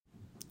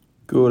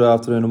Good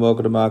afternoon and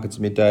welcome to Markets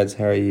Midday. It's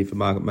Harry here for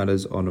Market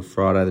Matters on a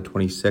Friday, the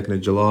 22nd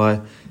of July.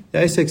 The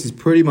ASX is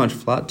pretty much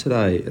flat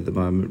today at the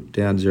moment,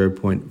 down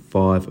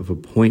 0.5 of a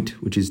point,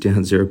 which is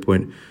down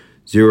 0.01%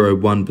 to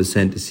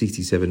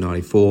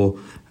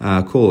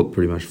 67.94. Call it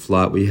pretty much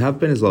flat. We have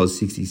been as low as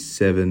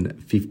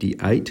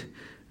 67.58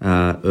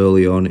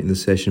 early on in the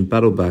session.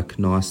 Battled back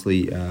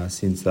nicely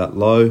since that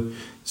low.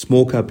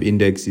 Small cap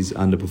index is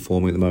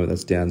underperforming at the moment.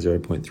 That's down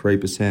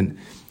 0.3%.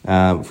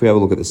 If we have a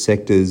look at the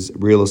sectors,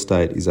 real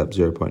estate is up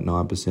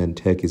 0.9%,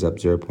 tech is up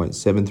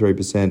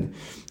 0.73%.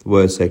 The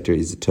worst sector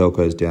is the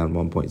telcos, down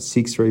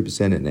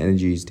 1.63%, and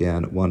energy is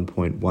down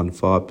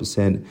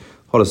 1.15%.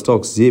 Hotter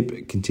stocks,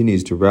 Zip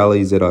continues to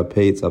rally. ZIP,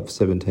 it's up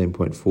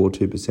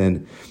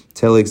 17.42%.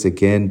 Telix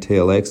again,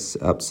 TLX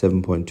up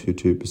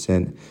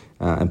 7.22%.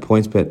 And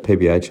PointsBet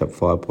PBH up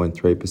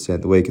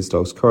 5.3%. The weaker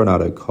stocks,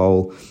 Coronado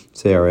Coal,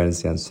 CRN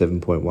is down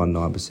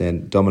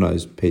 7.19%.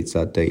 Domino's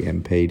Pizza,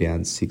 DMP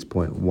down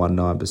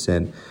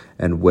 6.19%.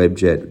 And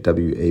Webjet,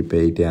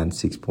 WEB down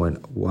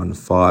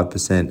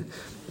 6.15%.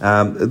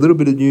 A little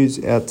bit of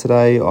news out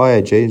today.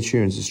 IAG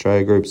Insurance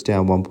Australia Group's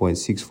down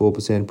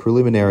 1.64%.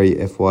 Preliminary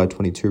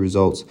FY22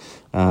 results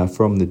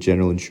from the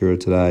general insurer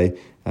today.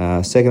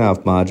 Second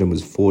half margin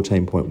was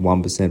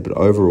 14.1%, but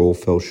overall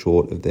fell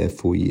short of their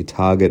full year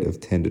target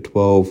of 10 to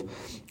 12.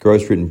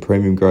 Gross written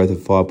premium growth of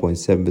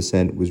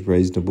 5.7% was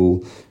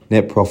reasonable.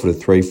 Net profit of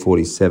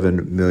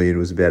 $347 million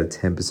was about a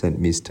 10%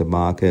 miss to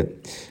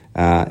market.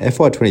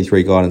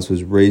 FY23 guidance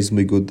was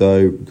reasonably good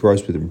though.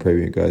 Gross written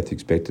premium growth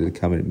expected to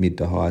come in at mid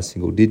to high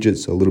single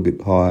digits, so a little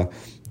bit higher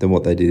than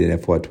what they did in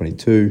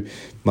FY22.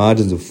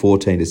 Margins of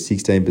 14 to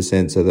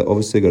 16%, so they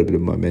obviously got a bit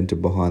of momentum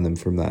behind them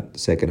from that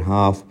second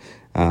half.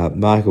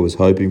 Market was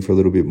hoping for a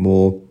little bit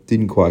more,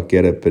 didn't quite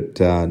get it, but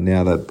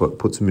now that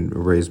puts them in a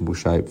reasonable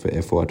shape for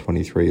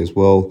FY23 as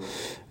well.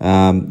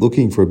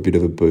 Looking for a bit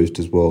of a boost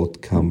as well to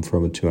come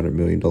from a $200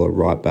 million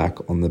write back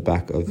on the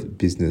back of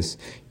business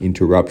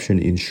interruption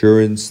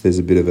insurance. There's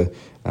a bit of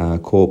a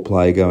court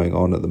play going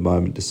on at the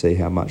moment to see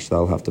how much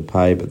they'll have to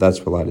pay, but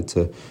that's related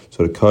to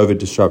sort of COVID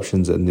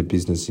disruptions and the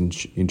business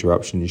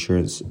interruption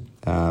insurance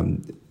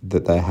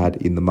that they had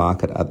in the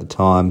market at the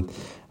time.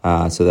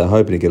 So they're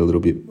hoping to get a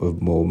little bit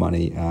of more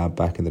money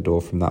back in the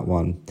door from that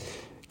one.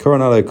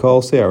 Coronado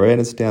Coal, CRN,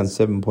 it's down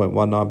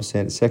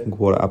 7.19%. Second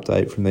quarter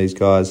update from these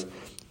guys.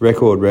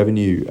 Record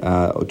revenue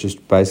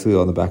just basically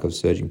on the back of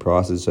surging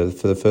prices. So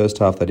for the first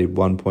half, they did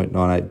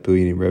 $1.98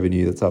 billion in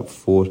revenue. That's up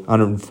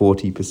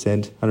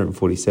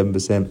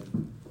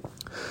 147%.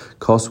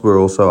 Costs were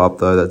also up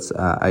though. That's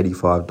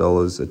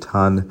 $85 a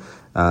tonne.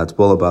 It's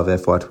well above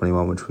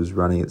FY21, which was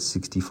running at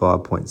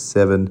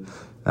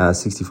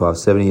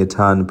 65.70 a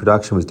tonne.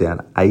 Production was down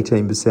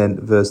 18%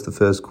 versus the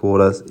first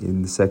quarter.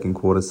 In the second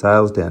quarter,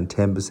 sales down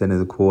 10% in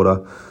the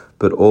quarter,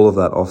 but all of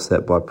that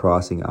offset by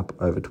pricing up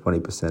over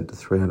 20% to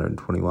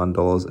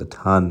 $321 a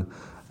tonne.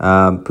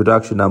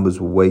 Production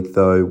numbers were weak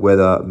though.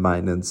 Weather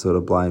maintenance sort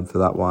of blamed for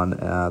that one.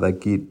 They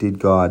did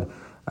guide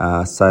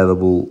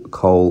saleable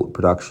coal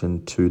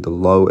production to the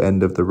low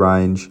end of the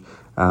range.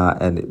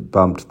 And it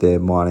bumped their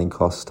mining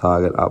costs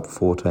target up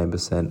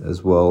 14%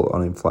 as well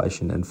on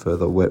inflation and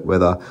further wet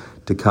weather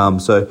to come.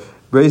 So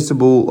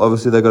reasonable.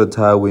 Obviously, they got a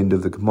tailwind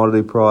of the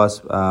commodity price,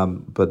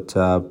 but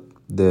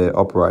their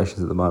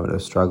operations at the moment are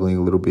struggling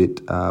a little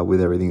bit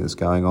with everything that's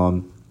going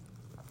on.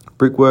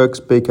 Brickworks,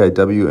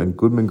 BKW and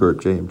Goodman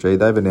Group, GMG,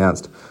 they've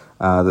announced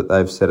that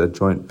they've set up a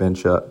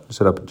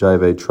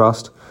JV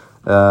trust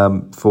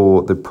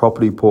for the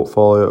property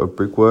portfolio of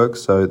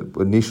Brickworks. So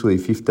initially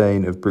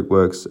 15 of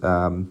Brickworks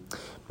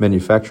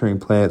manufacturing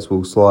plants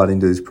will slide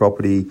into this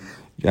property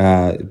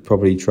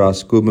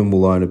trust. Goodman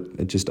will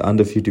own just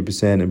under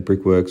 50% and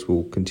Brickworks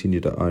will continue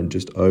to own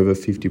just over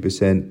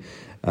 50%.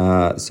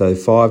 So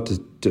 5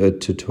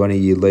 to 20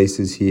 year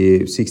leases here,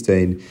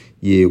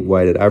 16-year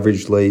weighted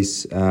average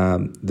lease.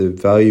 The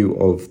value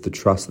of the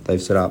trust that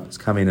they've set up is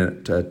coming in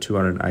at a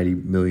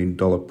 $280 million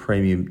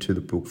premium to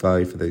the book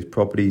value for these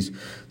properties.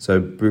 So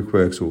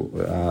Brickworks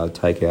will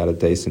take out a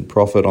decent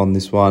profit on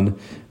this one.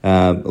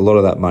 A lot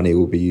of that money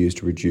will be used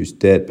to reduce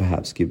debt,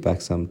 perhaps give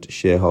back some to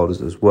shareholders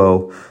as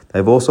well.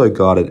 They've also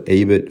guided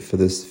EBIT for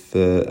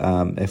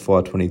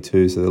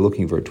FY22, so they're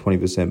looking for a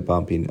 20%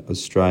 bump in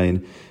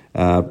Australian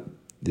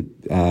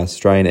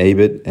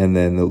EBIT, and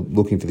then they're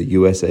looking for the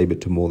US EBIT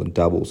to more than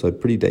double. So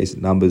pretty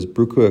decent numbers.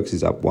 Brickworks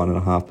is up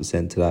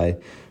 1.5% today.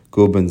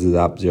 Goodman's is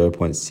up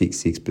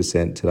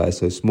 0.66% today.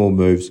 So small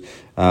moves,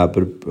 but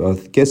I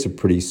guess a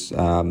pretty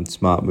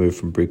smart move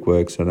from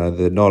Brickworks. I know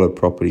they're not a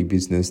property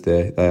business.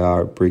 They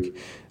are a brick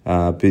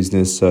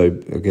business. So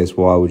I guess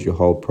why would you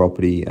hold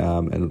property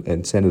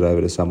and send it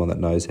over to someone that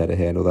knows how to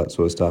handle that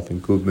sort of stuff?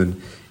 And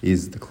Goodman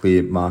is the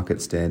clear market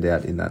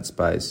standout in that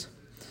space.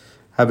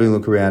 Having a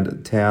look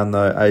around town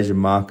though, Asian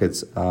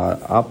markets are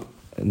up.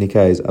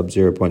 Nikkei is up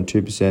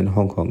 0.2%.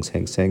 Hong Kong's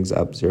Hang Seng's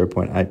up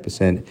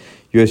 0.8%.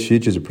 US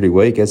futures are pretty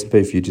weak.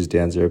 S&P futures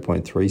down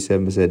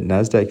 0.37%.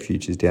 Nasdaq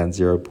futures down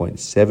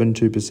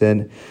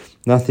 0.72%.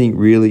 Nothing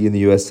really in the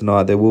US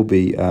tonight. There will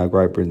be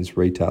Great Britain's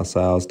retail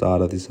sales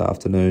data this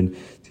afternoon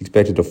to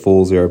expected to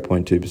fall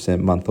 0.2%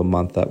 month on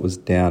month. That was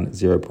down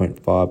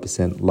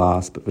 0.5%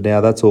 last. But for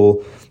now, that's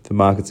all for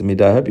markets at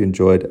midday. I hope you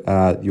enjoyed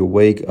your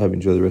week. I hope you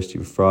enjoy the rest of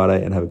your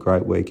Friday and have a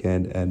great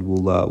weekend. And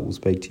we'll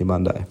speak to you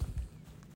Monday.